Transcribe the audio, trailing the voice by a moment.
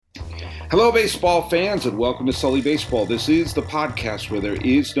Hello, baseball fans, and welcome to Sully Baseball. This is the podcast where there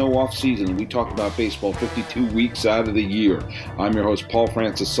is no off season. We talk about baseball 52 weeks out of the year. I'm your host, Paul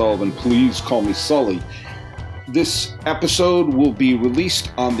Francis Sullivan. Please call me Sully. This episode will be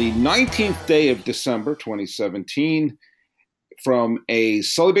released on the 19th day of December 2017 from a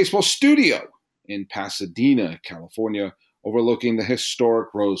Sully Baseball studio in Pasadena, California, overlooking the historic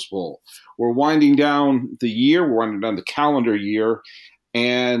Rose Bowl. We're winding down the year, we're winding down the calendar year,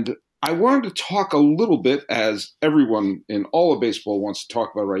 and I wanted to talk a little bit, as everyone in all of baseball wants to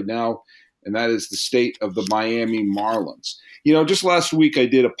talk about right now, and that is the state of the Miami Marlins. You know, just last week I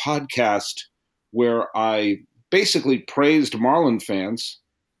did a podcast where I basically praised Marlin fans,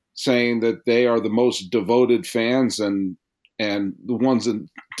 saying that they are the most devoted fans and the ones that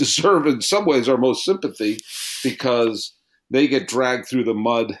deserve, in some ways, our most sympathy, because they get dragged through the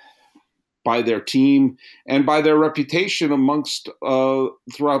mud by their team and by their reputation amongst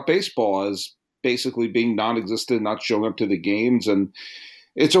throughout baseball as basically being non-existent, not showing up to the games. And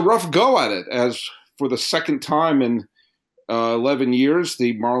it's a rough go at it, as for the second time in 11 years,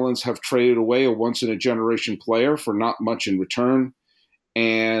 the Marlins have traded away a once-in-a-generation player for not much in return.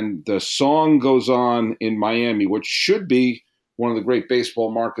 And the song goes on in Miami, which should be one of the great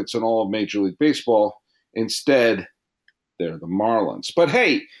baseball markets in all of Major League Baseball. Instead, they're the Marlins. But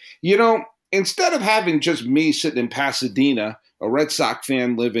hey, you know, instead of having just me sitting in Pasadena, a Red Sox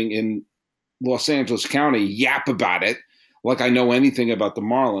fan living in Los Angeles County, yap about it like I know anything about the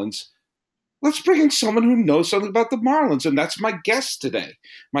Marlins, let's bring in someone who knows something about the Marlins, and that's my guest today.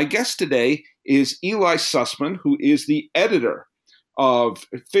 My guest today is Eli Sussman, who is the editor of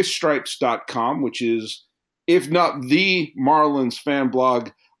fishstripes.com, which is, if not the Marlins fan blog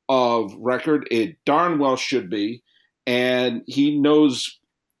of record, it darn well should be. And he knows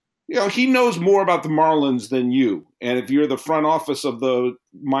more about the Marlins than you. And if you're the front office of the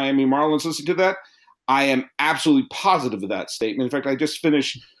Miami Marlins listening to that, I am absolutely positive of that statement. In fact, I just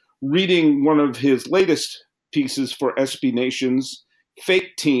finished reading one of his latest pieces for SB Nation's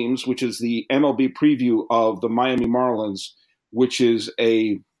Fake Teams, which is the MLB preview of the Miami Marlins, which is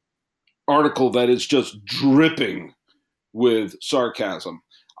a article that is just dripping with sarcasm.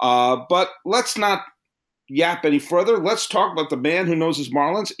 But let's not yap any further. Let's talk about the man who knows his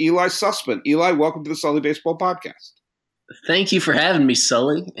Marlins, Eli Sussman. Eli, welcome to the Sully Baseball Podcast. Thank you for having me,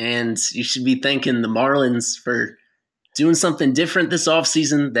 Sully. And you should be thanking the Marlins for doing something different this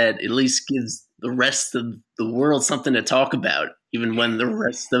offseason that at least gives the rest of the world something to talk about, even when the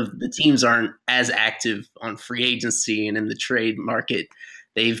rest of the teams aren't as active on free agency and in the trade market.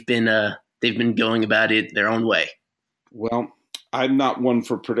 They've been going about it their own way. Well, I'm not one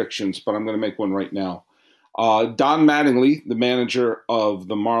for predictions, but I'm going to make one right now. Don Mattingly, the manager of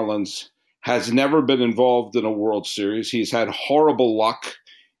the Marlins, has never been involved in a World Series. He's had horrible luck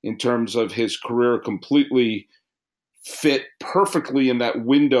in terms of his career completely fit perfectly in that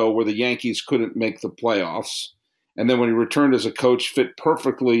window where the Yankees couldn't make the playoffs. And then when he returned as a coach, fit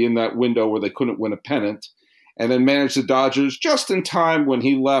perfectly in that window where they couldn't win a pennant. And then managed the Dodgers just in time when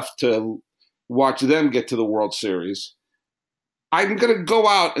he left to watch them get to the World Series. I'm going to go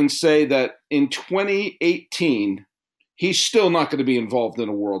out and say that in 2018, he's still not going to be involved in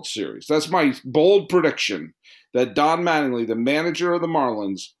a World Series. That's my bold prediction, that Don Mattingly, the manager of the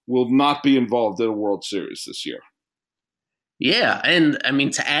Marlins, will not be involved in a World Series this year. Yeah, and I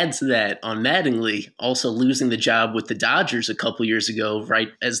mean, to add to that, on Mattingly also losing the job with the Dodgers a couple years ago, right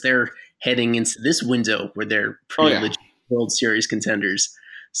as they're heading into this window where they're pretty legit World Series contenders.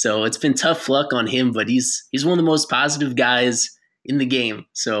 So it's been tough luck on him, but he's one of the most positive guys in the game.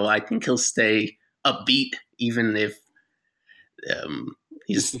 So I think he'll stay upbeat, even if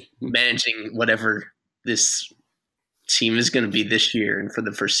he's managing whatever this team is going to be this year and for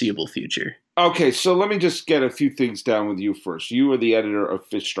the foreseeable future. Okay, so let me just get a few things down with you first. You are the editor of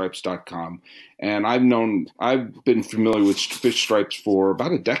fishstripes.com, and I've been familiar with Fish Stripes for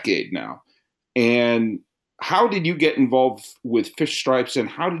about a decade now. And how did you get involved with Fish Stripes, and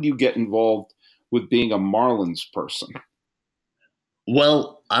how did you get involved with being a Marlins person?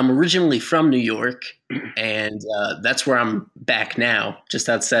 Well, I'm originally from New York, and that's where I'm back now, just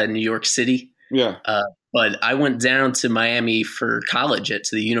outside New York City. Yeah. But I went down to Miami for college to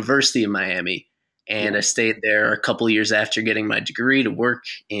the University of Miami, and I stayed there a couple of years after getting my degree to work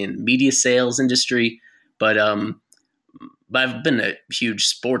in media sales industry. But I've been a huge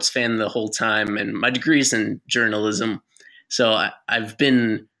sports fan the whole time, and my degree is in journalism. So I've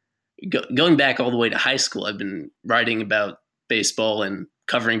been going back all the way to high school. I've been writing about baseball and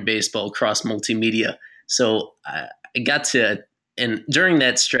covering baseball across multimedia. So I got to, and during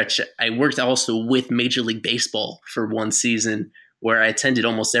that stretch, I worked also with Major League Baseball for one season where I attended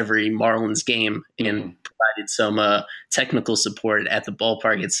almost every Marlins game and provided some technical support at the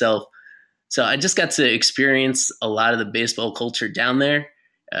ballpark itself. So I just got to experience a lot of the baseball culture down there.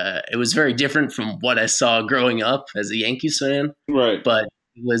 It was very different from what I saw growing up as a Yankees fan, Right. but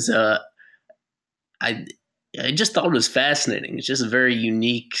it was I just thought it was fascinating. It's just a very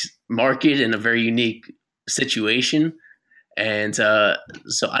unique market and a very unique situation. And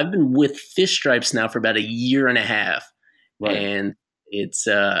so I've been with Fish Stripes now for about a year and a half, Right. and it's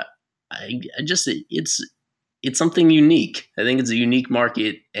it's something unique. I think it's a unique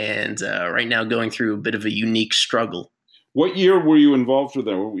market, and right now going through a bit of a unique struggle. What year were you involved with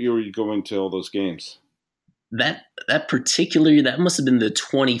them? What year were you going to all those games? That particular year, that must have been the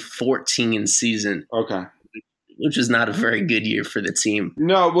 2014 season. Okay. Which was not a very good year for the team.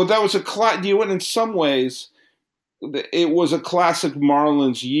 No, well, that was in some ways, it was a classic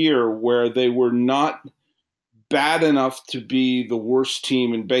Marlins year where they were not bad enough to be the worst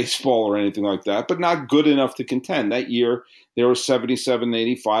team in baseball or anything like that, but not good enough to contend. That year, they were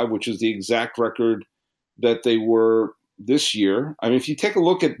 77-85, which is the exact record that they were this year. I mean, if you take a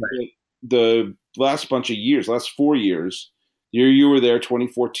look at the last bunch of years, last 4 years, the year you were there,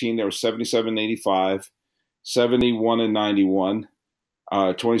 2014, they were 77-85, 71-91.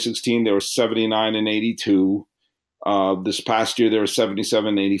 2016, they were 79-82. This past year, they were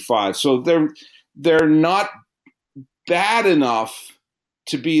 77-85. So they're not bad enough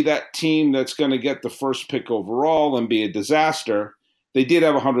to be that team that's going to get the first pick overall and be a disaster. They did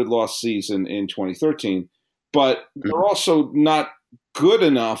have a 100-loss season in 2013, but they're also not good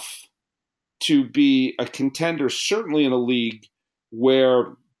enough to be a contender, certainly in a league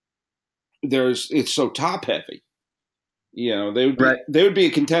where it's so top heavy. You know, they would be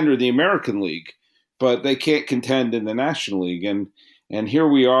a contender in the American League, but they can't contend in the National League. And here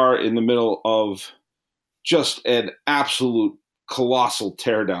we are in the middle of just an absolute colossal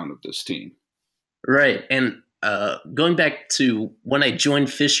teardown of this team. Right. And going back to when I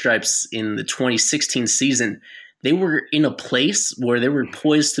joined Fish Stripes in the 2016 season, they were in a place where they were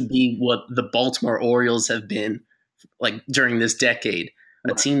poised to be what the Baltimore Orioles have been like during this decade.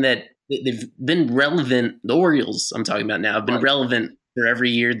 A team that they've been relevant. The Orioles I'm talking about now have been relevant for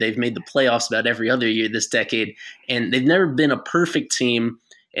every year. They've made the playoffs about every other year this decade, and they've never been a perfect team,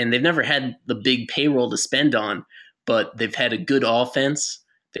 and they've never had the big payroll to spend on, but they've had a good offense.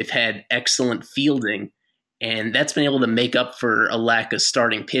 They've had excellent fielding, and that's been able to make up for a lack of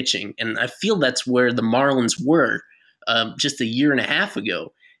starting pitching. And I feel that's where the Marlins were just a year and a half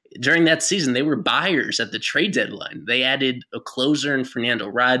ago. During that season, they were buyers at the trade deadline. They added a closer in Fernando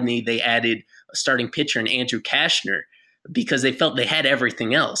Rodney. They added a starting pitcher in Andrew Cashner because they felt they had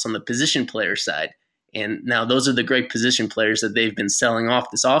everything else on the position player side. And now those are the great position players that they've been selling off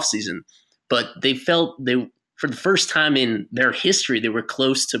this offseason. But they felt for the first time in their history, they were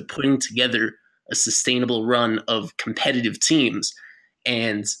close to putting together a sustainable run of competitive teams.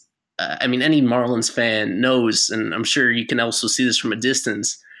 And I mean, any Marlins fan knows, and I'm sure you can also see this from a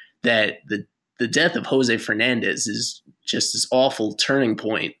distance, that the death of Jose Fernandez is just this awful turning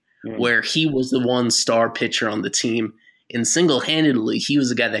point where he was the one star pitcher on the team. And single-handedly, he was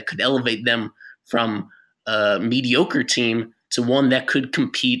the guy that could elevate them from a mediocre team to one that could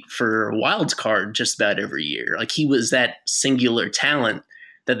compete for a wild card just about every year. Like he was that singular talent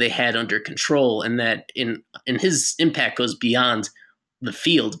that they had under control, and that in his impact goes beyond the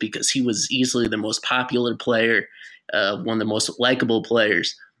field because he was easily the most popular player, one of the most likable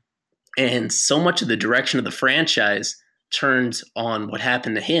players. And so much of the direction of the franchise turned on what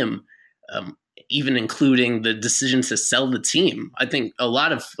happened to him, even including the decision to sell the team. I think a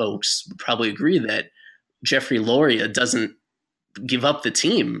lot of folks would probably agree that Jeffrey Loria doesn't give up the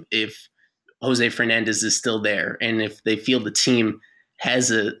team if Jose Fernandez is still there, and if they feel the team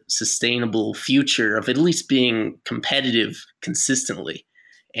has a sustainable future of at least being competitive consistently.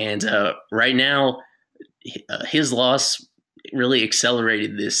 And right now, his loss really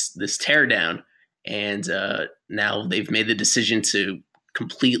accelerated this teardown, and now they've made the decision to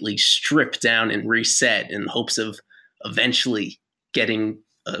completely strip down and reset in hopes of eventually getting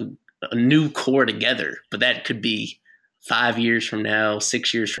a new core together. But that could be 5 years from now,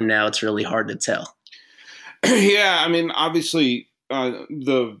 6 years from now. It's really hard to tell. Yeah, I mean, obviously,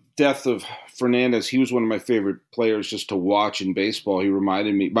 the death of Fernandez, he was one of my favorite players just to watch in baseball. He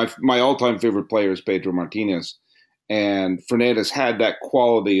reminded me, my all-time favorite player is Pedro Martinez. And Fernandez had that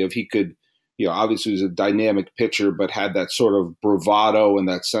quality of he could, obviously he was a dynamic pitcher, but had that sort of bravado and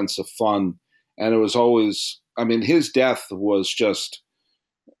that sense of fun. And it was always, I mean, his death was just,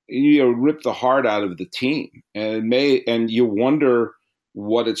 ripped the heart out of the team. And you wonder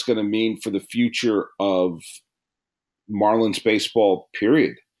what it's going to mean for the future of Marlins baseball,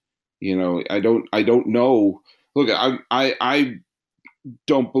 period. I don't know. Look, I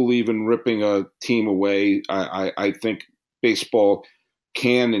don't believe in ripping a team away. I think baseball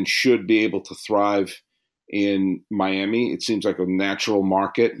can and should be able to thrive in Miami. It seems like a natural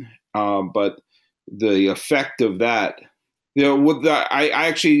market, but the effect of that, I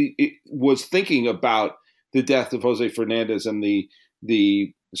actually was thinking about the death of Jose Fernandez and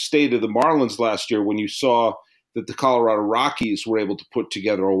the state of the Marlins last year when you saw that the Colorado Rockies were able to put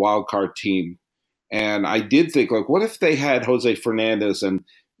together a wild card team. And I did think, like, what if they had Jose Fernandez and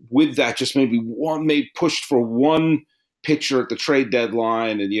with that just maybe pushed for one pitcher at the trade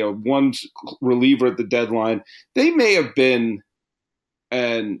deadline and, one reliever at the deadline, they may have been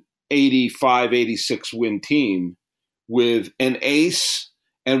an 85, 86 win team with an ace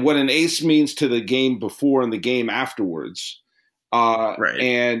and what an ace means to the game before and the game afterwards. Right.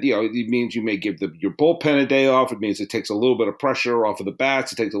 And, it means you may give your bullpen a day off. It means it takes a little bit of pressure off of the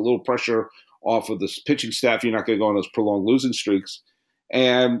bats. It takes a little pressure off of the pitching staff. You're not going to go on those prolonged losing streaks.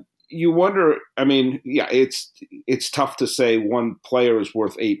 And you wonder, it's tough to say one player is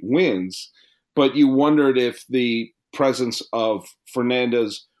worth 8 wins, but you wondered if the presence of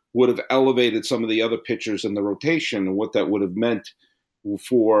Fernandez would have elevated some of the other pitchers in the rotation and what that would have meant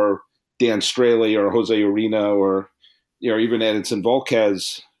for Dan Straley or Jose Urena or even Edinson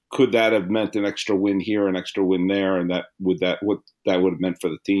Volquez. Could that have meant an extra win here, an extra win there, and what that would have meant for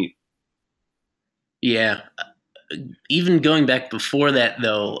the team? Yeah. Even going back before that,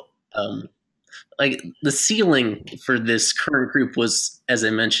 though, like the ceiling for this current group was, as I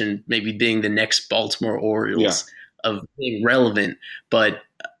mentioned, maybe being the next Baltimore Orioles of being relevant. But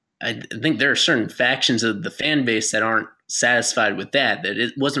I think there are certain factions of the fan base that aren't satisfied with that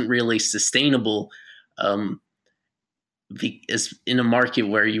it wasn't really sustainable. Is in a market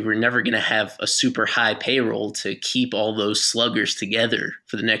where you were never going to have a super high payroll to keep all those sluggers together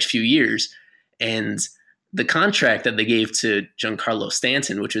for the next few years. And the contract that they gave to Giancarlo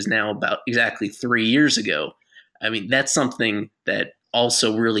Stanton, which was now about exactly 3 years ago, I mean, that's something that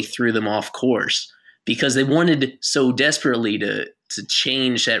also really threw them off course because they wanted so desperately to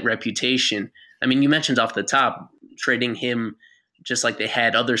change that reputation. I mean, you mentioned off the top trading him just like they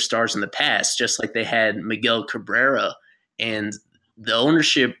had other stars in the past, just like they had Miguel Cabrera. And the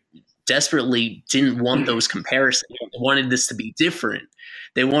ownership desperately didn't want those comparisons. They wanted this to be different.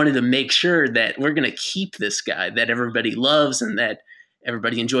 They wanted to make sure that we're going to keep this guy that everybody loves and that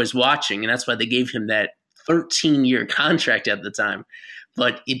everybody enjoys watching. And that's why they gave him that 13-year contract at the time.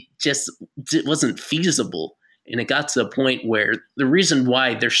 But it wasn't feasible. And it got to a point where the reason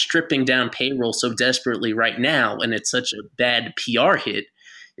why they're stripping down payroll so desperately right now, and it's such a bad PR hit,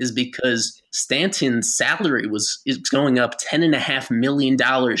 is because Stanton's salary is going up $10.5 million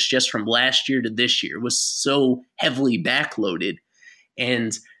just from last year to this year. It was so heavily backloaded.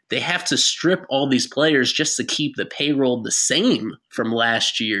 And they have to strip all these players just to keep the payroll the same from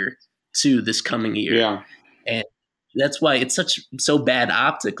last year to this coming year. Yeah. And that's why it's so bad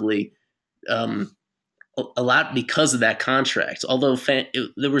optically, a lot because of that contract. Although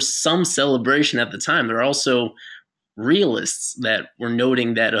there was some celebration at the time, there are also realists that were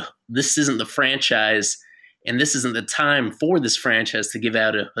noting that this isn't the franchise and this isn't the time for this franchise to give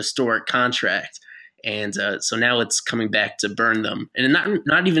out a historic contract. And so now it's coming back to burn them. And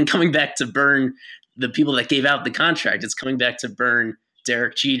not even coming back to burn the people that gave out the contract. It's coming back to burn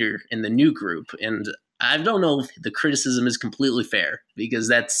Derek Jeter and the new group. And I don't know if the criticism is completely fair because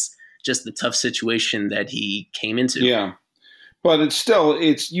that's just the tough situation that he came into. Yeah. But it's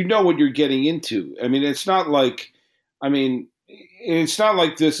what you're getting into. I mean, it's not like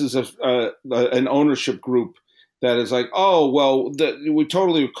this is an ownership group that is like, oh, well, we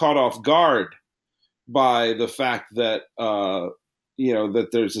totally caught off guard by the fact that, that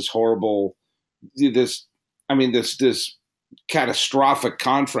there's this horrible, this catastrophic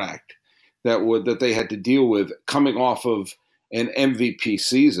contract that they had to deal with coming off of an MVP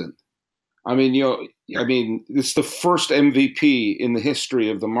season. I mean, it's the first MVP in the history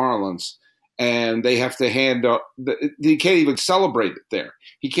of the Marlins. And they have to he can't even celebrate it there.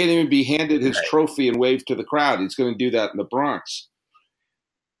 He can't even be handed his trophy and wave to the crowd. He's going to do that in the Bronx.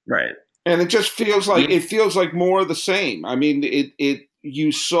 Right. And it just feels like more of the same. I mean,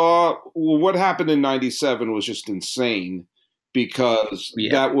 you saw what happened in 97 was just insane because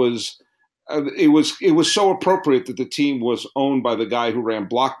that was, it was so appropriate that the team was owned by the guy who ran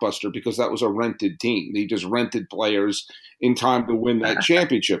Blockbuster because that was a rented team. He just rented players in time to win that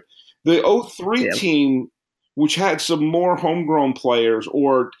championship. The 03 team, which had some more homegrown players,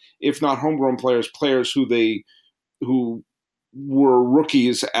 or if not homegrown players who were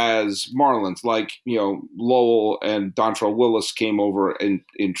rookies as Marlins, like, Lowell and Dontrelle Willis came over in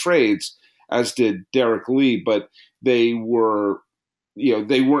trades, as did Derek Lee, but they were,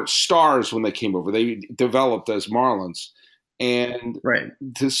 they weren't stars when they came over. They developed as Marlins. And right.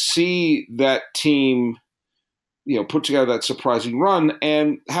 to see that team, put together that surprising run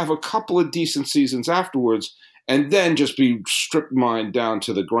and have a couple of decent seasons afterwards, and then just be strip mined down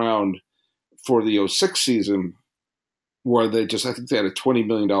to the ground for the 06 season, where I think they had a $20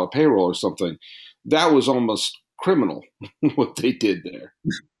 million payroll or something. That was almost criminal what they did there.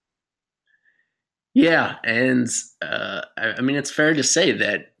 Yeah, and I mean, it's fair to say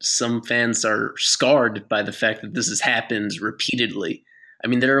that some fans are scarred by the fact that this has happened repeatedly. I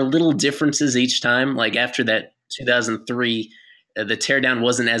mean, there are little differences each time. Like after that 2003, the teardown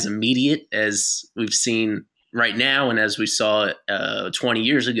wasn't as immediate as we've seen right now, and as we saw 20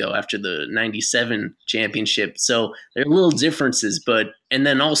 years ago after the 97 championship. So there are little differences, and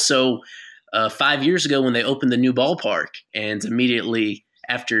then also 5 years ago when they opened the new ballpark, and immediately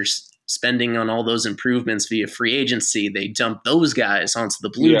after spending on all those improvements via free agency, they dumped those guys onto the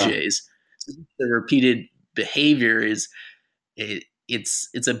Blue Jays. So the repeated behavior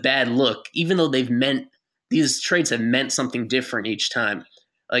it's a bad look, even though these trades have meant something different each time.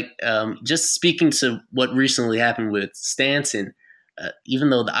 Like just speaking to what recently happened with Stanton, even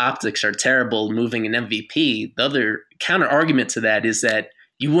though the optics are terrible moving an MVP, the other counter argument to that is that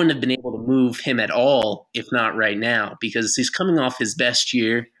you wouldn't have been able to move him at all if not right now, because he's coming off his best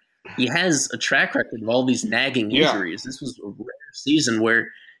year. He has a track record of all these nagging injuries. This was a rare season where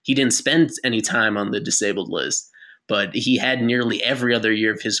he didn't spend any time on the disabled list, but he had nearly every other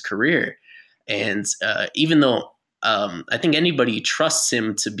year of his career. And even though I think anybody trusts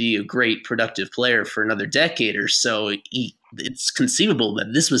him to be a great productive player for another decade or so, it's conceivable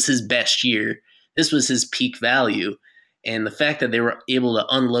that this was his best year. This was his peak value. And the fact that they were able to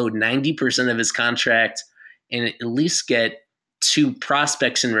unload 90% of his contract and at least get two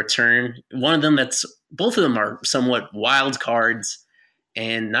prospects in return, both of them are somewhat wild cards,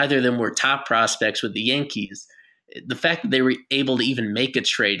 and neither of them were top prospects with the Yankees. The fact that they were able to even make a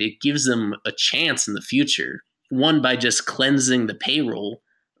trade, it gives them a chance in the future. One, by just cleansing the payroll,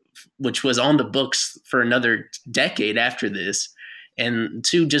 which was on the books for another decade after this. And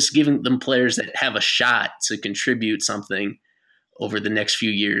two, just giving them players that have a shot to contribute something over the next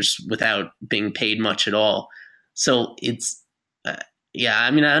few years without being paid much at all. So it's,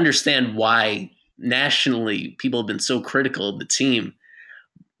 I mean, I understand why nationally people have been so critical of the team,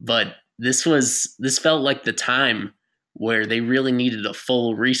 but this felt like the time where they really needed a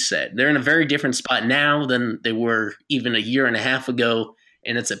full reset. They're in a very different spot now than they were even a year and a half ago,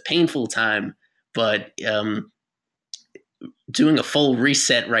 and it's a painful time, but doing a full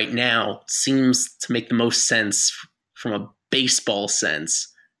reset right now seems to make the most sense from a baseball sense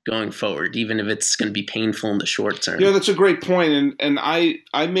going forward, even if it's going to be painful in the short term. Yeah, that's a great point. And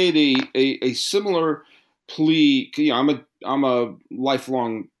I made a similar plea. I'm a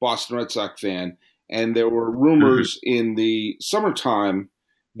lifelong Boston Red Sox fan, and there were rumors in the summertime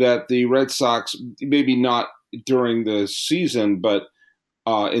that the Red Sox, maybe not during the season, but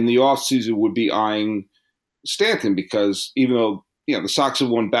in the offseason would be eyeing Stanton, because even though the Sox have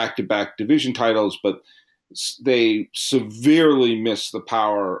won back-to-back division titles, but they severely miss the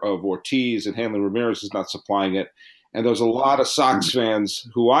power of Ortiz, and Hanley Ramirez is not supplying it. And there's a lot of Sox fans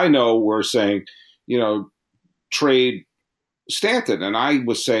who I know were saying, trade Stanton. And I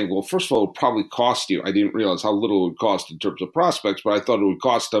was saying, well, first of all, it would probably cost you. I didn't realize how little it would cost in terms of prospects, but I thought it would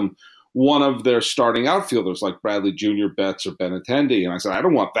cost them one of their starting outfielders like Bradley Jr., Betts, or Benintendi. And I said, I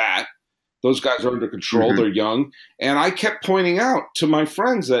don't want that. Those guys are under control. They're young. And I kept pointing out to my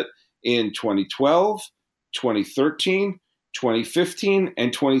friends that in 2012, 2013, 2015,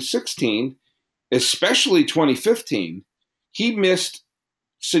 and 2016, especially 2015, he missed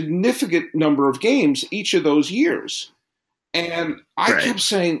significant number of games each of those years. And I kept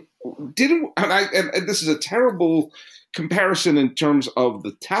saying, and this is a terrible comparison in terms of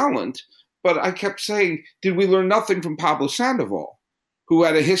the talent, but I kept saying, did we learn nothing from Pablo Sandoval, who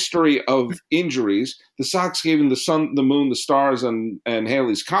had a history of injuries? The Sox gave him the sun, the moon, the stars, and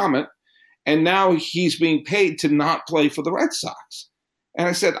Halley's Comet, and now he's being paid to not play for the Red Sox. And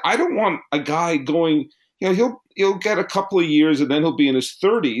I said, I don't want a guy going, he'll get a couple of years and then he'll be in his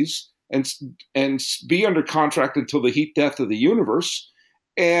 30s and be under contract until the heat death of the universe,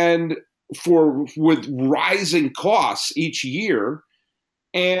 and with rising costs each year.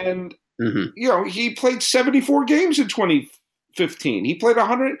 And he played 74 games in 2015. He played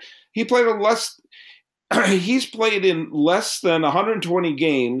 100. He played he's played in less than 120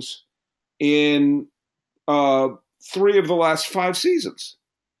 games in 3 of the last 5 seasons.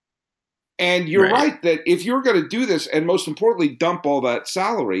 And you're right that if you're going to do this, and most importantly, dump all that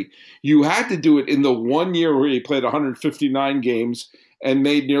salary, you had to do it in the 1 year where he played 159 games and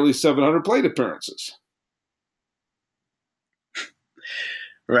made nearly 700 plate appearances.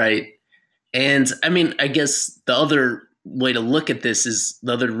 Right. And I mean, I guess the other way to look at this is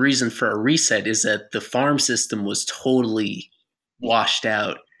the other reason for a reset is that the farm system was totally washed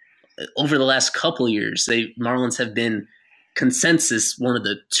out. Over the last couple of years, Marlins have been consensus one of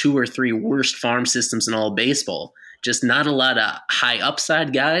the 2 or 3 worst farm systems in all of baseball. Just not a lot of high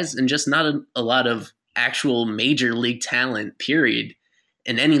upside guys and just not a lot of actual major league talent, period,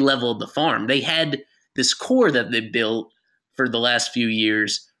 in any level of the farm. They had this core that they built for the last few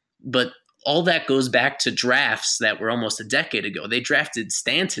years, but all that goes back to drafts that were almost a decade ago. They drafted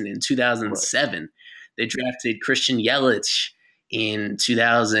Stanton in 2007. Right. They drafted Christian Yelich in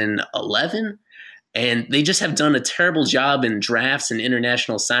 2011. And they just have done a terrible job in drafts and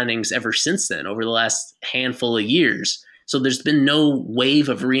international signings ever since then, over the last handful of years. So there's been no wave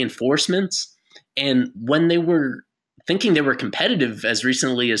of reinforcements. And when they were thinking they were competitive as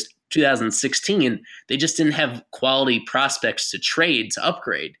recently as 2016, they just didn't have quality prospects to trade, to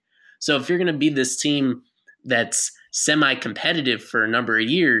upgrade. So if you're going to be this team that's semi-competitive for a number of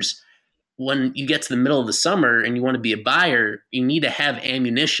years, when you get to the middle of the summer and you want to be a buyer, you need to have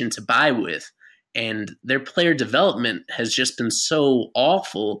ammunition to buy with. And their player development has just been so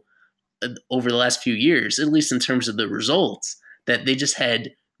awful over the last few years, at least in terms of the results, that they just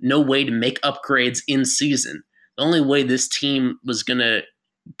had no way to make upgrades in season. The only way this team was going to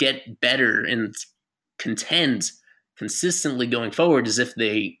get better and contend consistently going forward is if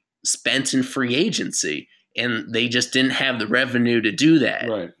they spent in free agency, and they just didn't have the revenue to do that.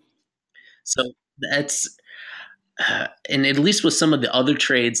 Right. So that's and at least with some of the other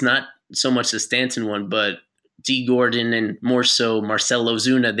trades, not so much the Stanton one, but D. Gordon and more so Marcell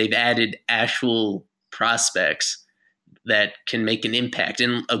Ozuna, they've added actual prospects that can make an impact,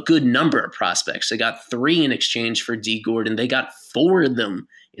 and a good number of prospects. They got 3 in exchange for D. Gordon. They got 4 of them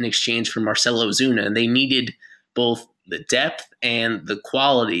in exchange for Marcell Ozuna, and they needed both the depth and the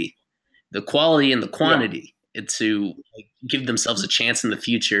quality and the quantity to give themselves a chance in the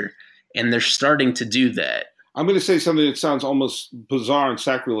future, and they're starting to do that. I'm going to say something that sounds almost bizarre and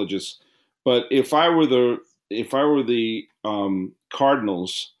sacrilegious, but if I were the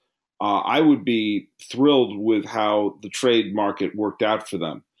Cardinals, I would be thrilled with how the trade market worked out for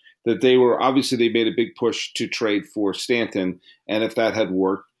them. That they made a big push to trade for Stanton, and if that had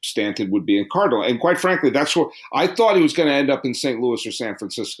worked, Stanton would be in Cardinal. And quite frankly, that's where I thought he was going to end up, in St. Louis or San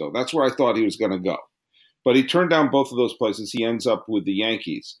Francisco. That's where I thought he was going to go. But he turned down both of those places. He ends up with the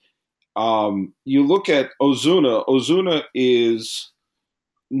Yankees. You look at Ozuna. Ozuna is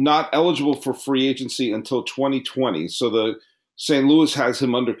not eligible for free agency until 2020. So the St. Louis has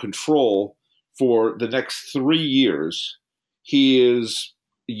him under control for the next 3 years. He is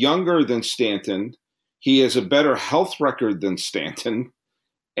younger than Stanton. He has a better health record than Stanton.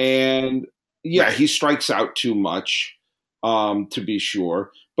 And he strikes out too much, to be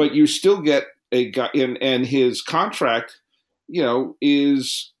sure. But you still get a guy, and his contract,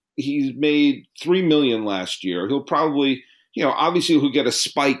 is he's made $3 million last year. He'll probably, obviously he'll get a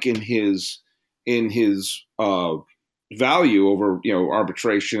spike in his value over,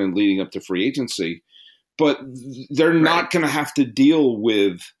 arbitration and leading up to free agency. But they're not going to have to deal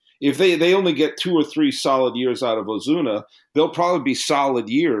with, if they only get 2 or 3 solid years out of Ozuna, they'll probably be solid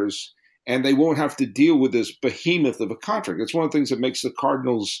years, and they won't have to deal with this behemoth of a contract. It's one of the things that makes the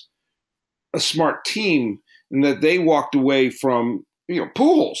Cardinals a smart team, in that they walked away from,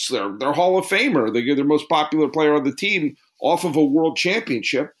 Pujols, their Hall of Famer, their most popular player on the team, off of a world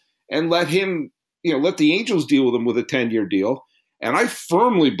championship, and let the Angels deal with him with a 10-year deal. And I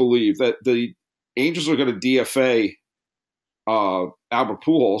firmly believe that the Angels are going to DFA Albert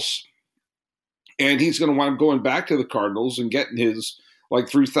Pujols, and he's going to wind up going back to the Cardinals and getting his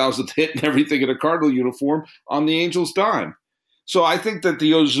 3,000th hit and everything in a Cardinal uniform on the Angels' dime. So I think that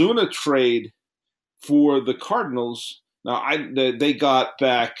the Ozuna trade for the Cardinals, they got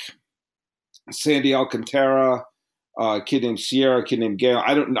back Sandy Alcantara, a kid named Sierra, a kid named Gale.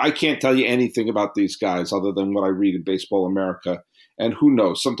 I can't tell you anything about these guys other than what I read in Baseball America. And who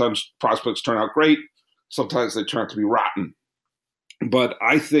knows? Sometimes prospects turn out great. Sometimes they turn out to be rotten. But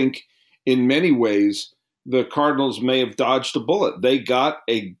I think in many ways, the Cardinals may have dodged a bullet. They got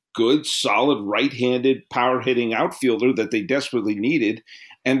a good, solid, right-handed, power-hitting outfielder that they desperately needed,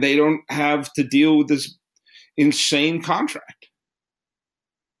 and they don't have to deal with this insane contract.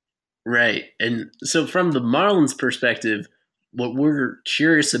 Right. And so from the Marlins' perspective, what we're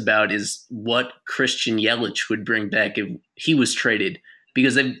curious about is what Christian Yelich would bring back if he was traded,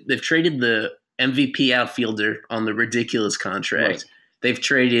 because they've traded the MVP outfielder on the ridiculous contract. Right. They've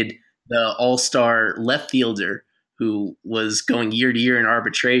traded the all-star left fielder who was going year to year in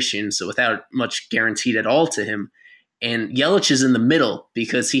arbitration, so without much guaranteed at all to him. And Yelich is in the middle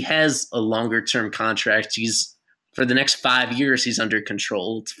because he has a longer-term contract. For the next 5 years, he's under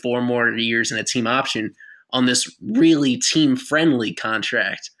control. It's 4 more years and a team option on this really team-friendly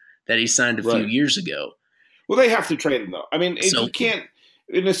contract that he signed a few years ago. Well, they have to trade him, though. I mean, you can't –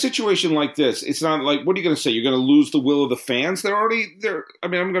 in a situation like this, it's not like – what are you going to say? You're going to lose the will of the fans? They're already there. I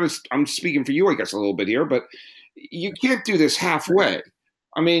mean, I'm speaking for you, I guess, a little bit here, but you can't do this halfway.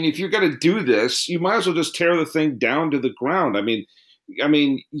 I mean, if you're going to do this, you might as well just tear the thing down to the ground. I mean,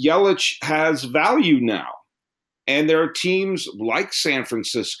 Yelich has value now. And there are teams like San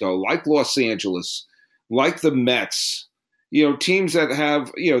Francisco, like Los Angeles, like the Mets, teams that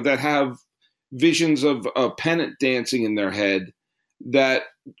have visions of pennant dancing in their head that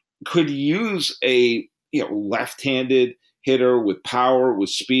could use a left-handed hitter with power, with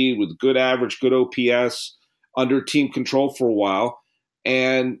speed, with good average, good OPS under team control for a while.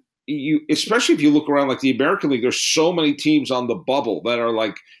 And especially if you look around like the American League, there's so many teams on the bubble that are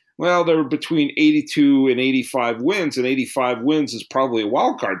like, well, they're between 82 and 85 wins, and 85 wins is probably a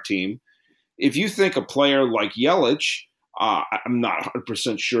wild card team. If you think a player like Yelich, I'm not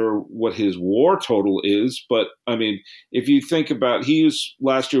 100% sure what his WAR total is, but I mean, if you think about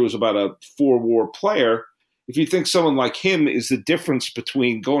last year was about a 4 WAR player. If you think someone like him is the difference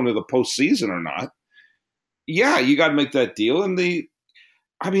between going to the postseason or not, yeah, you got to make that deal. And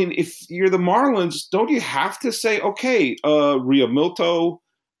if you're the Marlins, don't you have to say, okay, Realmuto,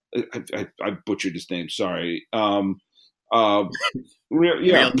 I butchered his name, sorry.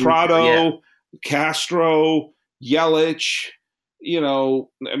 Prado, Castro, Yelich,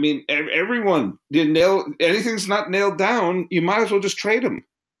 everyone didn't anything's not nailed down. You might as well just trade him.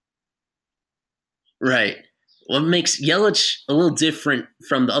 Right. What makes Yelich a little different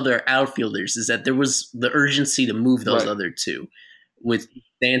from the other outfielders is that there was the urgency to move those other two. With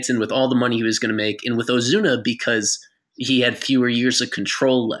Stanton, with all the money he was going to make, and with Ozuna because he had fewer years of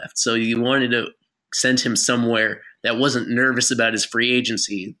control left. So you wanted to send him somewhere that wasn't nervous about his free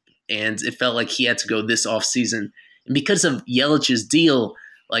agency, and it felt like he had to go this offseason. And because of Yelich's deal,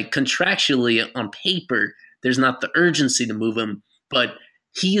 like contractually on paper, there's not the urgency to move him, but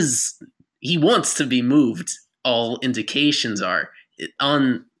he wants to be moved. All indications are.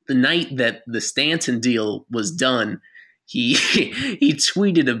 On the night that the Stanton deal was done, he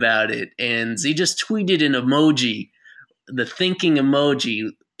tweeted about it, and he just tweeted an emoji, the thinking emoji,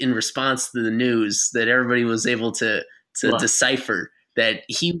 in response to the news that everybody was able to decipher that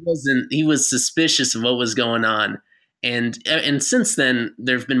he was suspicious of what was going on. And since then,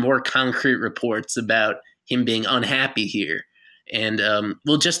 there have been more concrete reports about him being unhappy here. And,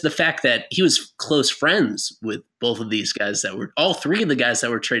 just the fact that he was close friends with both of these guys all 3 of the guys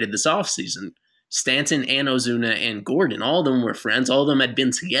that were traded this offseason, Stanton and Ozuna and Gordon, all of them were friends. All of them had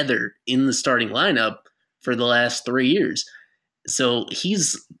been together in the starting lineup for the last 3 years. So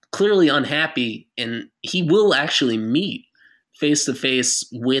he's clearly unhappy, and he will actually meet face-to-face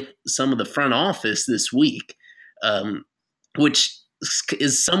with some of the front office this week, which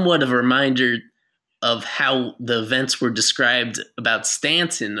is somewhat of a reminder of how the events were described about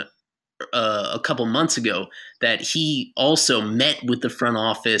Stanton a couple months ago, that he also met with the front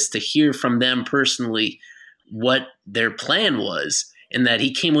office to hear from them personally what their plan was, and that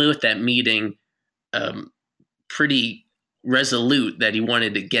he came away with that meeting pretty resolute that he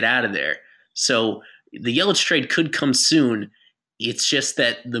wanted to get out of there. So the Yelich trade could come soon. It's just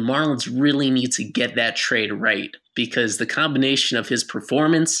that the Marlins really need to get that trade right, because the combination of his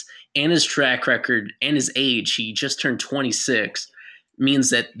performance and his track record and his age, he just turned 26,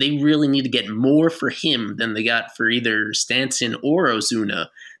 means that they really need to get more for him than they got for either Stanton or Ozuna.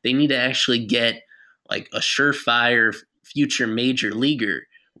 They need to actually get like a surefire future major leaguer.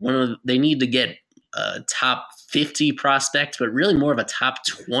 They need to get a top 50 prospect, but really more of a top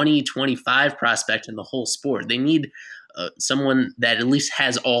 20, 25 prospect in the whole sport. They need someone that at least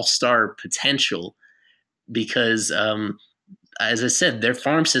has all-star potential, because as I said, their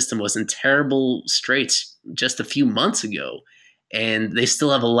farm system was in terrible straits just a few months ago, and they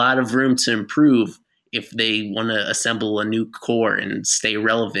still have a lot of room to improve if they want to assemble a new core and stay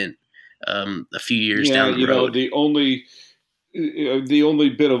relevant a few years down the road. The only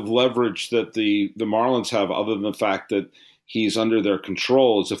bit of leverage that the Marlins have, other than the fact that he's under their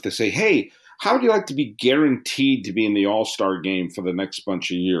control, is if they say, hey, how would you like to be guaranteed to be in the All-Star game for the next bunch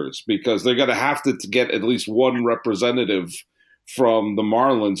of years? Because they're going to have to get at least one representative from the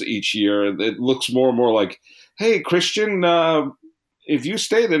Marlins each year. It looks more and more like, hey, Christian, if you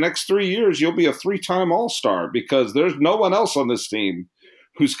stay the next 3 years, you'll be a 3-time All-Star because there's no one else on this team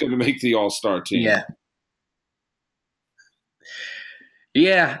who's going to make the All-Star team. Yeah.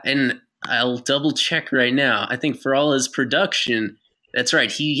 Yeah, and I'll double check right now. I think for all his production, that's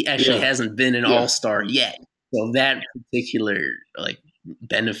right. He actually hasn't been an All-Star yet. So that particular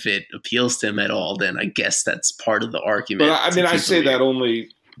benefit appeals to him at all, then I guess that's part of the argument. But I mean, I say that only,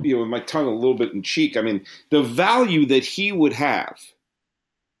 with my tongue a little bit in cheek. I mean, the value that he would have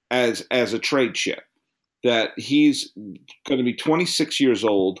as a trade chip, that he's going to be 26 years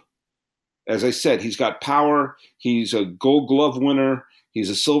old. As I said, he's got power. He's a Gold Glove winner. He's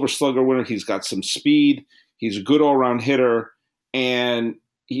a Silver Slugger winner. He's got some speed. He's a good all-around hitter, and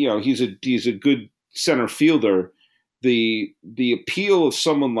he's a good center fielder. The appeal of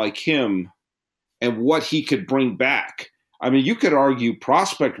someone like him and what he could bring back. I mean, you could argue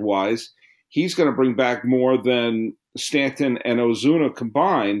prospect-wise, he's going to bring back more than Stanton and Ozuna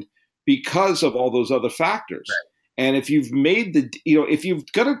combined because of all those other factors. Right. And if you've made if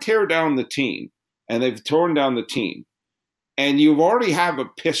you've got to tear down the team, and they've torn down the team, and you already have a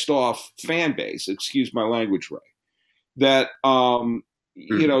pissed off fan base, excuse my language, Ray, that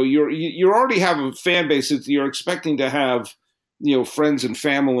you already have a fan base that you're expecting to have friends and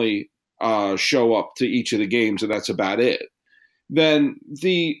family show up to each of the games, and that's about it. Then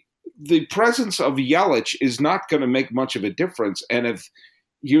the presence of Yelich is not going to make much of a difference. And if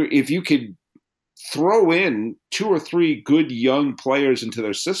you could throw in 2 or 3 good young players into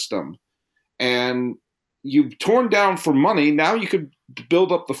their system, and you've torn down for money, now you could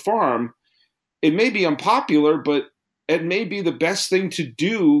build up the farm. It may be unpopular, but it may be the best thing to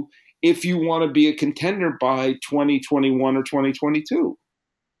do if you want to be a contender by 2021 or 2022.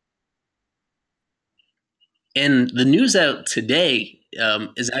 And the news out today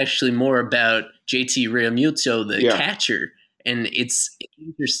is actually more about JT Realmuto, the catcher. And it's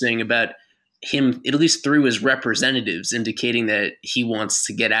interesting about him, at least through his representatives, indicating that he wants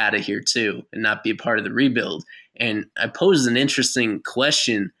to get out of here too and not be a part of the rebuild. And I posed an interesting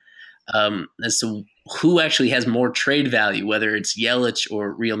question as to who actually has more trade value, whether it's Yelich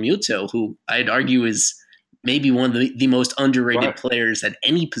or Realmuto, who I'd argue is maybe one of the most underrated players at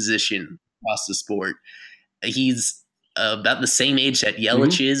any position across the sport. He's about the same age that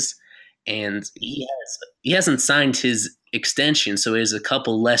Yelich is, and he hasn't signed his extension, so he has a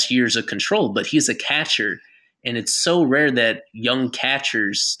couple less years of control, but he's a catcher, and it's so rare that young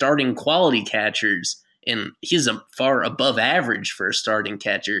catchers, starting quality catchers, and he's far above average for a starting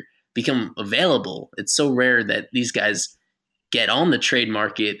catcher, become available. It's so rare that these guys get on the trade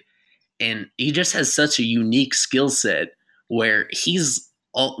market, and he just has such a unique skill set where he's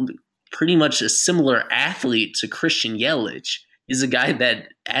pretty much a similar athlete to Christian Yelich. He's a guy that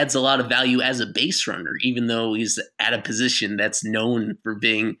adds a lot of value as a base runner, even though he's at a position that's known for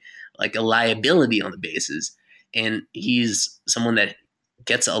being like a liability on the bases. And he's someone that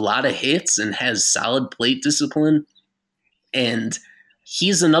gets a lot of hits and has solid plate discipline. And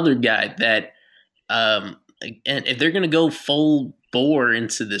he's another guy that, and if they're going to go full bore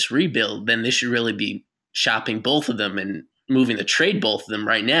into this rebuild, then they should really be shopping both of them and moving to trade both of them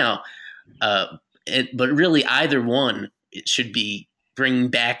right now. But really, either one, it should be bringing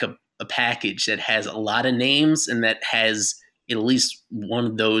back a package that has a lot of names and that has at least one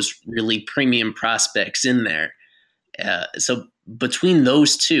of those really premium prospects in there. So between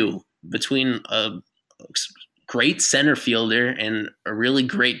those two, between a great center fielder and a really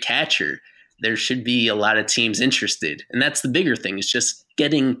great catcher, there should be a lot of teams interested. And that's the bigger thing. It's just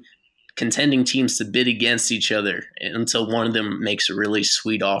getting contending teams to bid against each other until one of them makes a really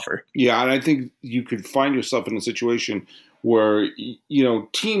sweet offer. Yeah, and I think you could find yourself in a situation where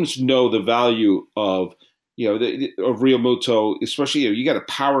teams know the value of of Realmuto, especially you got a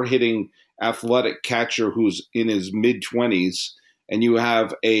power hitting athletic catcher who's in his mid-20s, and you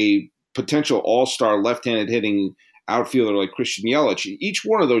have a potential all-star left-handed hitting outfielder like Christian Yelich. Each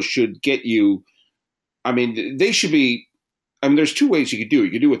one of those should get you. I mean, they should be. I mean, there's 2 ways you could do it.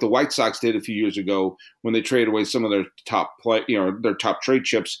 You could do what the White Sox did a few years ago when they traded away some of their top their top trade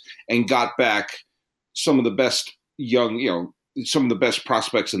chips and got back some of the best some of the best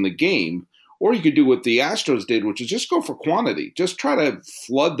prospects in the game. Or you could do what the Astros did, which is just go for quantity. Just try to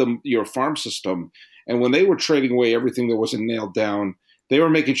flood your farm system. And when they were trading away everything that wasn't nailed down, they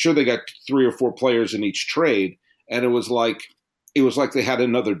were making sure they got 3 or 4 players in each trade. And it was like they had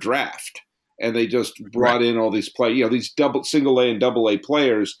another draft. And they just brought in all these players, these single A and double A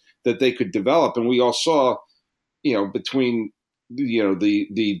players that they could develop. And we all saw, between,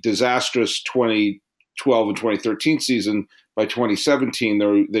 the disastrous 2012 and 2013 season, by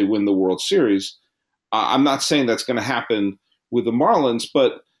 2017 they win the World Series. I'm not saying that's going to happen with the Marlins,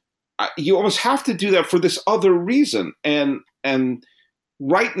 but you almost have to do that for this other reason. And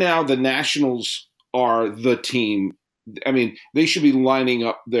right now, the Nationals are the team. I mean, they should be lining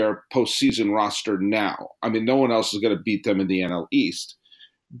up their postseason roster now. I mean, no one else is going to beat them in the NL East.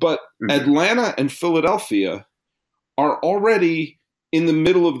 But Atlanta and Philadelphia are already in the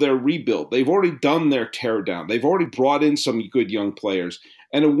middle of their rebuild. They've already done their teardown. They've already brought in some good young players.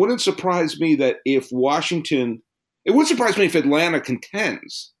 And it wouldn't surprise me that if it would surprise me if Atlanta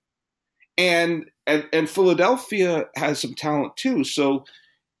contends. And Philadelphia has some talent too. So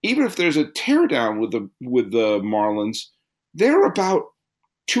even if there's a teardown with the Marlins, they're about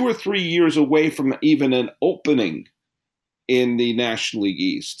 2 or 3 years away from even an opening in the National League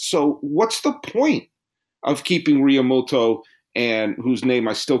East. So what's the point of keeping Realmuto and whose name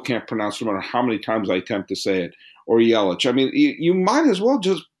I still can't pronounce no matter how many times I attempt to say it, or Yelich? I mean, you might as well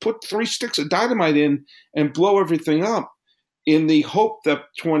just put 3 sticks of dynamite in and blow everything up in the hope that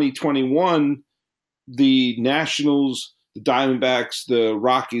 2021, the Nationals, the Diamondbacks, the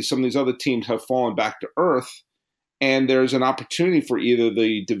Rockies, some of these other teams have fallen back to earth, and there's an opportunity for either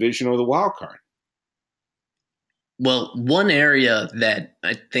the division or the wild card. Well, one area that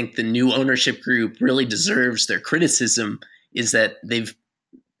I think the new ownership group really deserves their criticism is that they've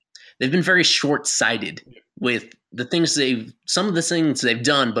been very short-sighted with some of the things they've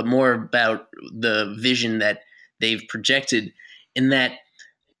done, but more about the vision that they've projected, in that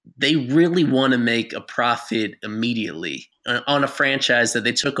they really want to make a profit immediately on a franchise that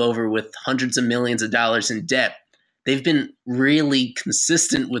they took over with hundreds of millions of dollars in debt. They've been really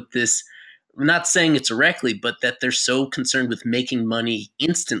consistent with this. I'm not saying it directly, but that they're so concerned with making money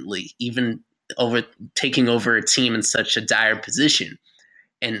instantly, even over taking over a team in such a dire position.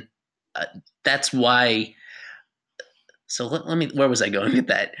 And that's why. So where was I going with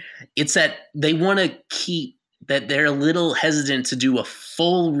that? It's that they want to keep that they're a little hesitant to do a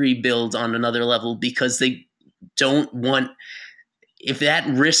full rebuild on another level because they don't want, if that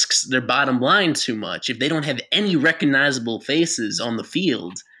risks their bottom line too much, if they don't have any recognizable faces on the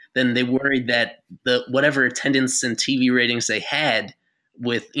field, then they worried that whatever attendance and TV ratings they had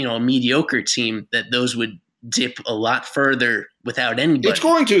with, a mediocre team, that those would dip a lot further without anybody. It's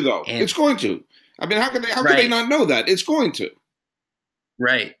going to, though. It's going to. I mean, how could they not know that? It's going to.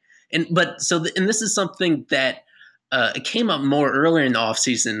 Right. And this is something that it came up more earlier in the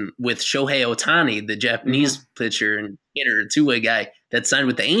offseason with Shohei Ohtani, the Japanese pitcher and hitter, two-way guy that signed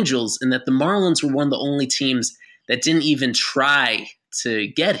with the Angels, and that the Marlins were one of the only teams that didn't even try to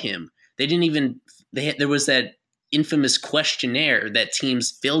get him. They didn't even there was that infamous questionnaire that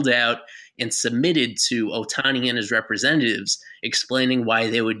teams filled out and submitted to Ohtani and his representatives explaining why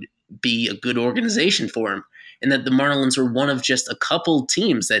they would be a good organization for him. And that the Marlins were one of just a couple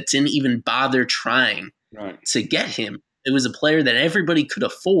teams that didn't even bother trying to get him. It was a player that everybody could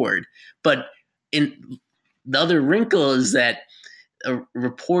afford. But in the other wrinkle is that a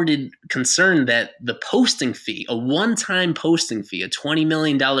reported concern that the posting fee, a one-time posting fee, a $20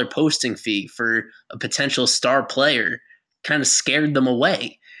 million posting fee for a potential star player, kind of scared them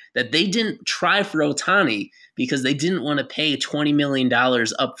away. That they didn't try for Ohtani because they didn't want to pay $20 million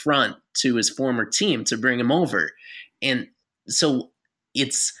up front to his former team to bring him over. And so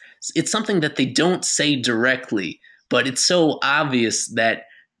it's something that they don't say directly, but it's so obvious that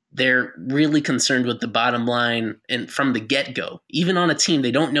they're really concerned with the bottom line, and from the get-go, even on a team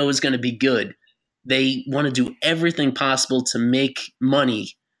they don't know is going to be good, they want to do everything possible to make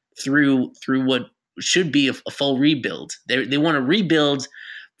money through what should be a full rebuild. They want to rebuild,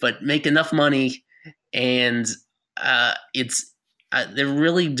 but make enough money, and they're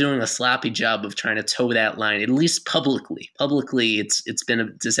really doing a sloppy job of trying to toe that line, at least publicly. Publicly, it's been a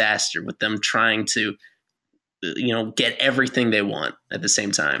disaster with them trying to get everything they want at the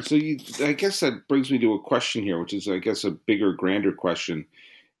same time. So I guess that brings me to a question here, which is, I guess, a bigger, grander question.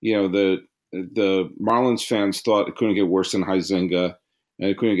 The Marlins fans thought it couldn't get worse than Huizenga, and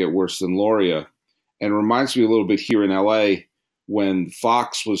it couldn't get worse than Loria. And it reminds me a little bit here in L.A. when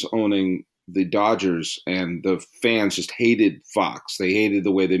Fox was owning the Dodgers, and the fans just hated Fox. They hated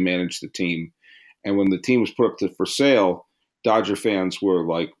the way they managed the team. And when the team was put up for sale, Dodger fans were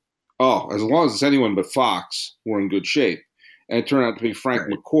like, oh, as long as it's anyone but Fox, we're in good shape. And it turned out to be Frank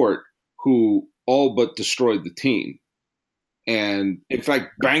McCourt, who all but destroyed the team. And, in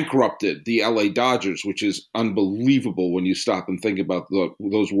fact, bankrupted the LA Dodgers, which is unbelievable when you stop and think about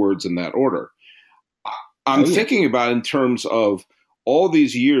those words in that order. I'm thinking about in terms of all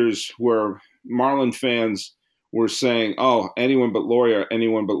these years where Marlin fans were saying, oh, anyone but Loria,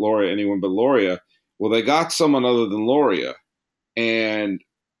 anyone but Loria, anyone but Loria. Well, they got someone other than Loria. And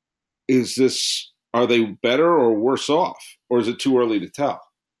are they better or worse off? Or is it too early to tell?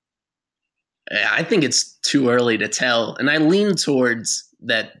 I think it's too early to tell. And I lean towards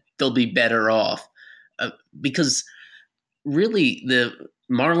that they'll be better off because really the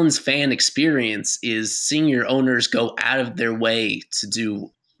Marlins fan experience is seeing your owners go out of their way to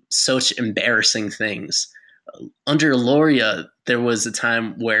do such embarrassing things. Under Loria, there was a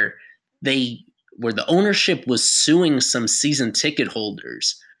time where the ownership was suing some season ticket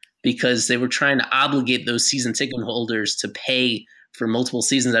holders because they were trying to obligate those season ticket holders to pay for multiple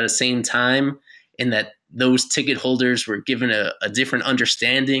seasons at the same time, and that those ticket holders were given a different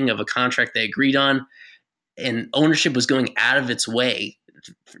understanding of a contract they agreed on, and ownership was going out of its way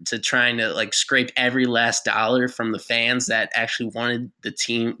to trying to like scrape every last dollar from the fans that actually wanted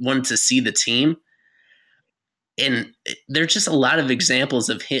to see the team. And there's just a lot of examples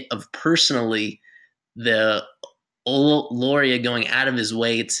of personally the Loria going out of his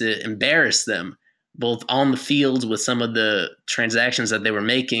way to embarrass them, both on the field with some of the transactions that they were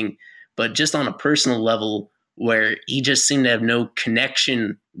making, but just on a personal level where he just seemed to have no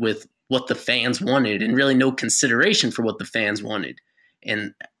connection with what the fans wanted and really no consideration for what the fans wanted.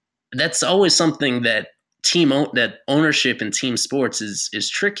 And that's always something that that ownership in team sports is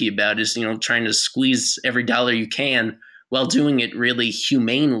tricky about, is, trying to squeeze every dollar you can while doing it really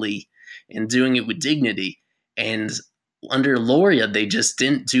humanely and doing it with dignity. And under Loria, they just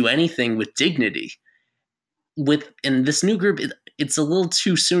didn't do anything with dignity. In this new group, it's a little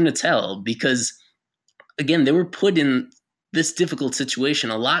too soon to tell because, again, they were put in this difficult situation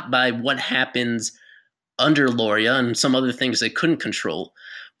a lot by what happens under Loria and some other things they couldn't control.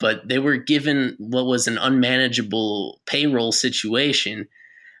 But they were given what was an unmanageable payroll situation.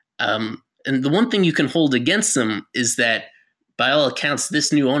 And the one thing you can hold against them is that, by all accounts,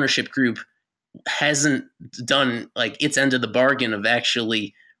 this new ownership group hasn't done like its end of the bargain of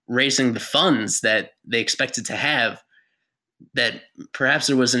actually raising the funds that they expected to have. That perhaps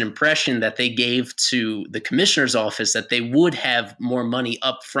there was an impression that they gave to the commissioner's office that they would have more money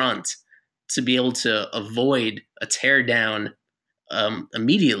up front to be able to avoid a teardown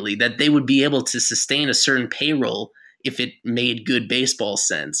immediately, that they would be able to sustain a certain payroll if it made good baseball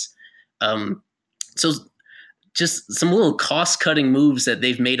sense. So just some little cost-cutting moves that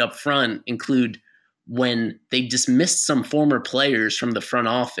they've made up front include when they dismissed some former players from the front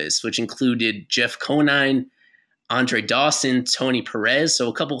office, which included Jeff Conine, Andre Dawson, Tony Perez, so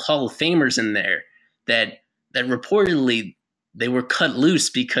a couple Hall of Famers in there that reportedly they were cut loose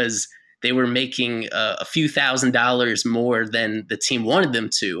because they were making a few $1,000s more than the team wanted them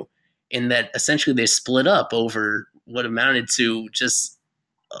to, and that essentially they split up over what amounted to just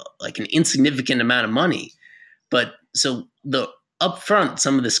like an insignificant amount of money. But so the upfront,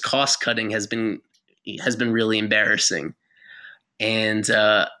 some of this cost cutting has been really embarrassing, and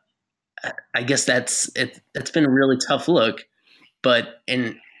I guess that's been a really tough look.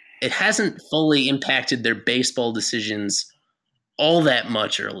 And it hasn't fully impacted their baseball decisions all that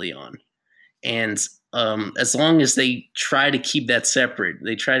much early on. And as long as they try to keep that separate,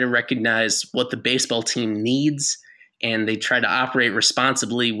 they try to recognize what the baseball team needs, and they try to operate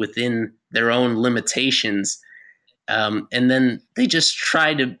responsibly within their own limitations. And then they just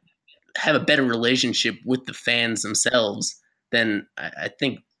try to have a better relationship with the fans themselves. Then I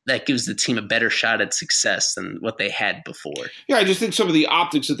think that gives the team a better shot at success than what they had before. Yeah, I just think some of the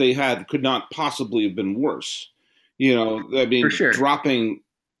optics that they had could not possibly have been worse. I mean, for sure, dropping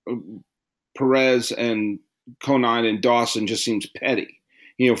Perez and Conine and Dawson just seems petty.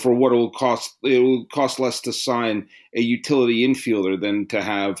 For what it will cost less to sign a utility infielder than to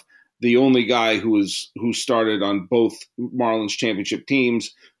have the only guy who started on both Marlins championship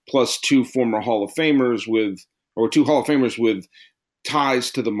teams, plus two Hall of Famers with ties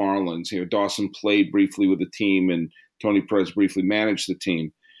to the Marlins. Dawson played briefly with the team, and Tony Perez briefly managed the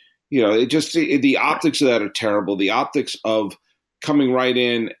team. The optics of that are terrible. The optics of coming right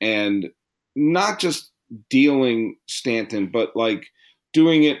in and not just dealing Stanton, but like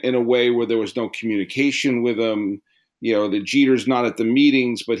doing it in a way where there was no communication with him. The Jeter's not at the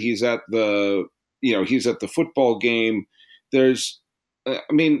meetings, but he's at the football game.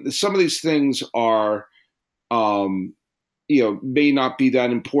 Some of these things are, may not be that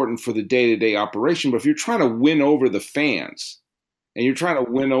important for the day-to-day operation, but if you're trying to win over the fans and you're trying to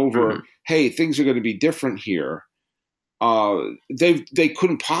win over, hey, things are going to be different here, they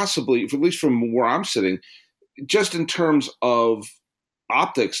couldn't possibly, at least from where I'm sitting, just in terms of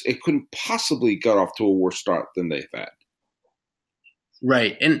optics, it couldn't possibly get off to a worse start than they've had.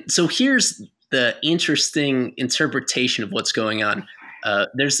 Right. And so here's the interesting interpretation of what's going on.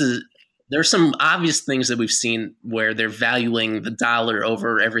 There's There are some obvious things that we've seen where they're valuing the dollar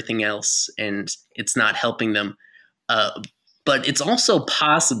over everything else, and it's not helping them. But it's also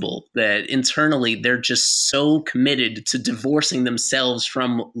possible that internally they're just so committed to divorcing themselves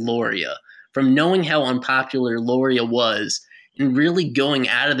from Loria, from knowing how unpopular Loria was, and really going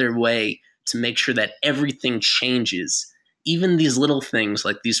out of their way to make sure that everything changes. Even these little things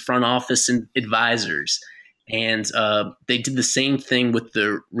like these front office advisors. And they did the same thing with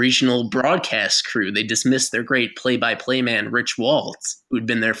the regional broadcast crew. They dismissed their great play-by-play man, Rich Waltz, who'd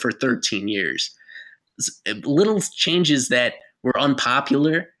been there for 13 years. Little changes that were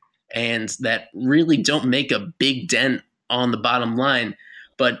unpopular and that really don't make a big dent on the bottom line.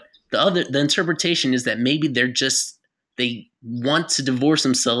 But the interpretation is that maybe they want to divorce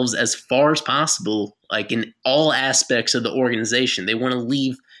themselves as far as possible, like in all aspects of the organization. They want to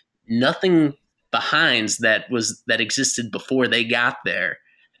leave nothing behind that existed before they got there.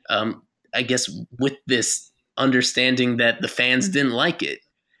 I guess with this understanding that the fans didn't like it.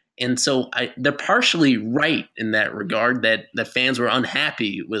 And so they're partially right in that regard, that the fans were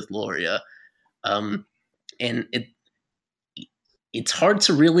unhappy with Loria. And it's hard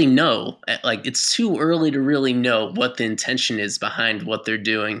to really know. Like, it's too early to really know what the intention is behind what they're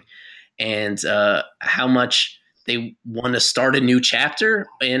doing, and how much they want to start a new chapter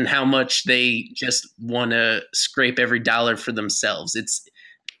and how much they just want to scrape every dollar for themselves.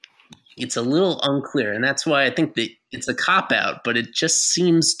 It's a little unclear, and that's why I think that it's a cop-out, but it just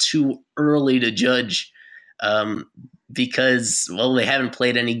seems too early to judge, because, well, they haven't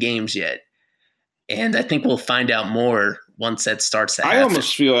played any games yet. And I think we'll find out more once that starts to happen. I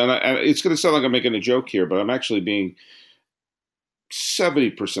almost feel, and it's going to sound like I'm making a joke here, but I'm actually being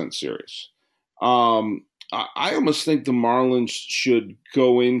 70% serious. I almost think the Marlins should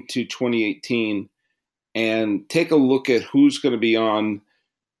go into 2018 and take a look at who's going to be on.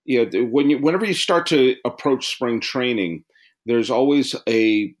 Whenever you start to approach spring training, there's always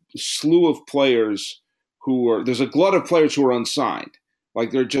a slew of players there's a glut of players who are unsigned.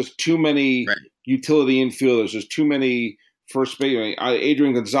 Like, there are just too many utility infielders. There's too many first base.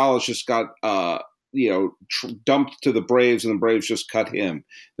 Adrian Gonzalez just got dumped to the Braves, and the Braves just cut him.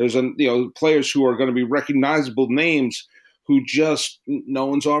 There's players who are going to be recognizable names who just no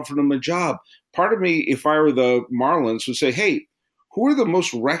one's offered them a job. Part of me, if I were the Marlins, would say, hey, who are the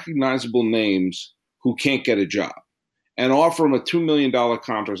most recognizable names who can't get a job, and offer them a $2 million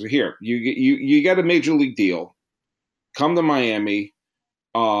contract? So here, you get a major league deal, come to Miami,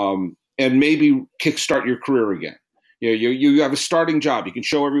 and maybe kickstart your career again. You have a starting job. You can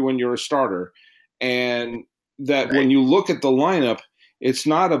show everyone you're a starter. And that when you look at the lineup, it's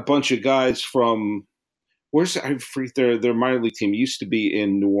not a bunch of guys from their minor league team used to be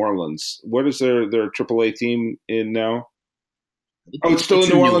in New Orleans. What is their AAA team in now? It's still in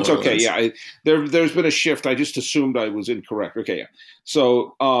New Orleans? Okay, yeah. There's been a shift. I just assumed I was incorrect. Okay, yeah.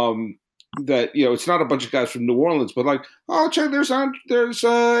 So that it's not a bunch of guys from New Orleans, but like, oh, check, there's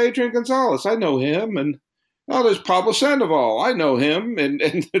Adrian Gonzalez. I know him, and oh, there's Pablo Sandoval. I know him, and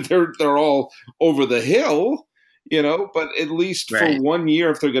they're all over the hill, But at least for 1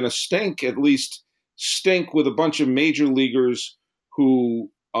 year, if they're going to stink, at least stink with a bunch of major leaguers who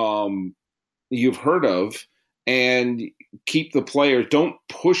you've heard of, and keep the players. Don't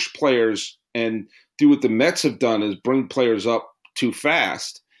push players and do what the Mets have done, is bring players up too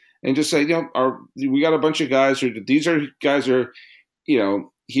fast, and just say, we got a bunch of guys, or these are guys are,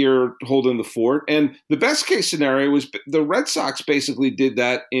 here holding the fort. And the best case scenario was the Red Sox basically did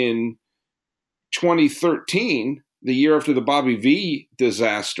that in 2013, the year after the Bobby V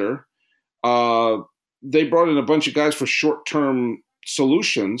disaster. They brought in a bunch of guys for short-term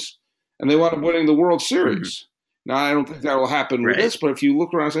solutions, and they wound up winning the World Series. Mm-hmm. Now, I don't think that will happen with this, but if you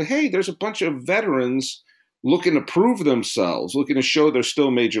look around and say, hey, there's a bunch of veterans looking to prove themselves, looking to show they're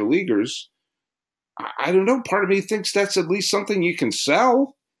still major leaguers, I don't know. Part of me thinks that's at least something you can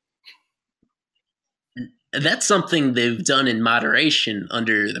sell. That's something they've done in moderation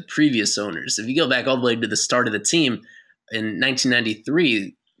under the previous owners. If you go back all the way to the start of the team in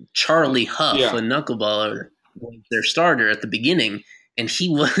 1993, Charlie Huff, a knuckleballer, was their starter at the beginning, and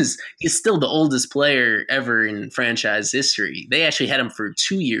he's still the oldest player ever in franchise history. They actually had him for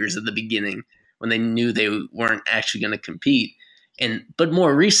 2 years at the beginning when they knew they weren't actually going to compete. But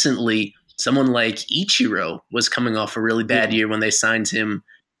more recently, someone like Ichiro was coming off a really bad year when they signed him,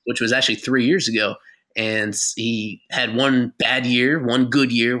 which was actually 3 years ago. And he had one bad year, one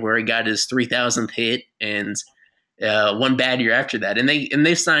good year where he got his 3,000th hit, and one bad year after that. And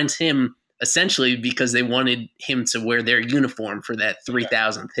they signed him essentially because they wanted him to wear their uniform for that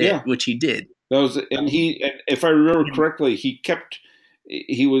 3,000th hit, which he did. And if I remember correctly, he kept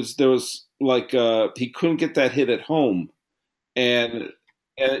he couldn't get that hit at home, and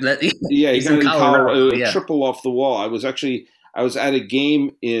yeah, he got it in Colorado, yeah. Triple off the wall. I was at a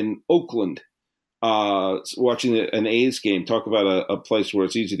game in Oakland, watching an A's game. Talk about a place where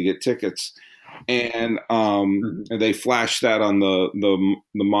it's easy to get tickets, and they flashed that on the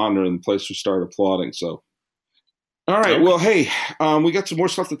monitor, and the place started applauding. So. All right. Well, hey, we got some more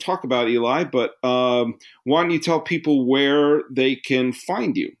stuff to talk about, Eli, but why don't you tell people where they can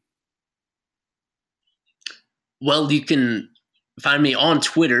find you? Well, you can find me on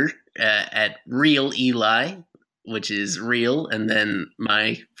Twitter at Real Eli, which is real, and then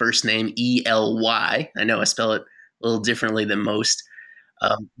my first name, Ely. I know I spell it a little differently than most.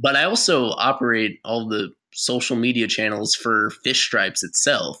 But I also operate all the social media channels for Fish Stripes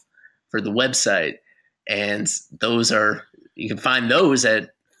itself, for the website. And you can find those at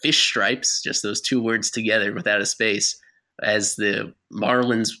Fish Stripes, just those two words together without a space, as the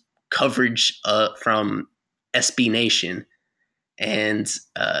Marlins coverage from SB Nation. And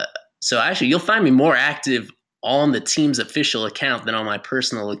so actually you'll find me more active on the team's official account than on my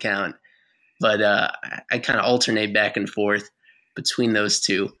personal account. But I kind of alternate back and forth between those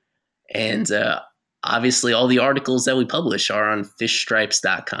two. And obviously all the articles that we publish are on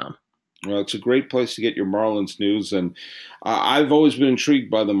fishstripes.com. Well, it's a great place to get your Marlins news, and I've always been intrigued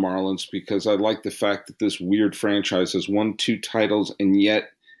by the Marlins because I like the fact that this weird franchise has won 2 titles and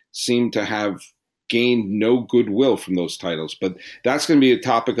yet seem to have gained no goodwill from those titles. But that's going to be a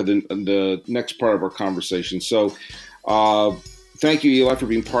topic of the next part of our conversation. So thank you, Eli, for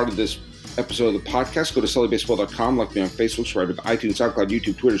being part of this episode of the podcast. Go to SullyBaseball.com, like me on Facebook, subscribe to iTunes, SoundCloud,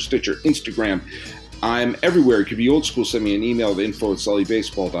 YouTube, Twitter, Stitcher, Instagram. I'm everywhere. It could be old school. Send me an email at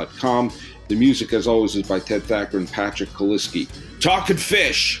info@sullybaseball.com. The music, as always, is by Ted Thacker and Patrick Kaliski. Talking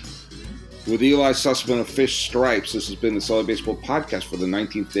Fish with Eli Sussman of Fish Stripes. This has been the Sully Baseball Podcast for the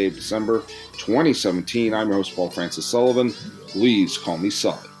 19th day of December, 2017. I'm your host, Paul Francis Sullivan. Please call me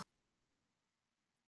Sully.